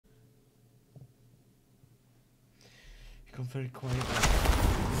become very quiet.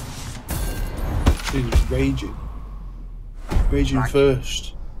 Dude, just raging. Raging Ragging.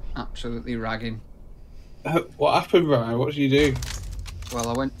 first. Absolutely ragging. What happened, Brian? What did you do? Well,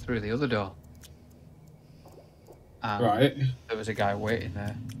 I went through the other door. And Right. there was a guy waiting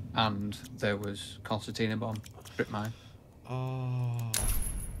there, and there was Constantina bomb, strip mine. Oh,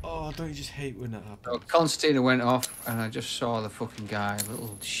 don't you just hate when that happens? So Constantina went off, and I just saw the fucking guy,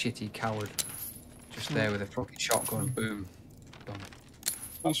 little shitty coward, just there with a fucking shotgun. Boom. Done.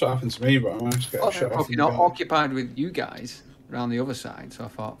 That's what happened to me, but I managed to get a shot off. Fucking occupied with you guys around the other side, so I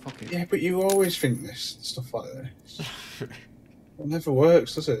thought, fuck it. Yeah, but you always think this stuff like this. It never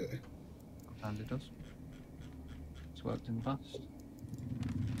works, does it? Sometimes it does. It's worked in the past.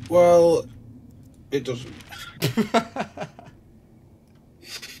 Well, it doesn't.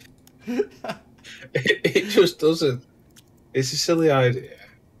 it just doesn't. It's a silly idea,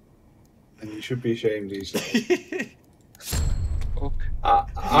 and you should be ashamed of yourself.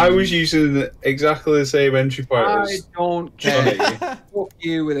 I was using exactly the same entry point I as don't care. Johnny, Fuck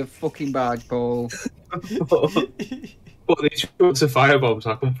you with a fucking barge pole. but they chose to firebomb,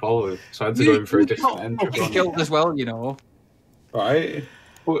 so I couldn't follow him. So I had to go in for a different entry Fucking point. killed as well, you know. Right?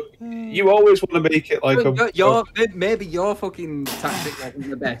 But you always want to make it like Maybe your fucking tactic wasn't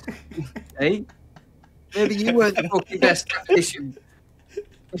the best. Eh? Maybe you weren't the fucking best tactician.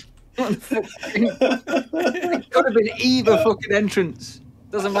 It could have been either fucking entrance.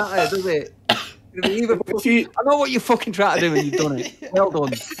 Doesn't matter, does it? Could have been either I know what you're fucking trying to do and you've done it. Well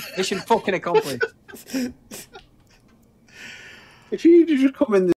done. Mission fucking accomplished. If you just come in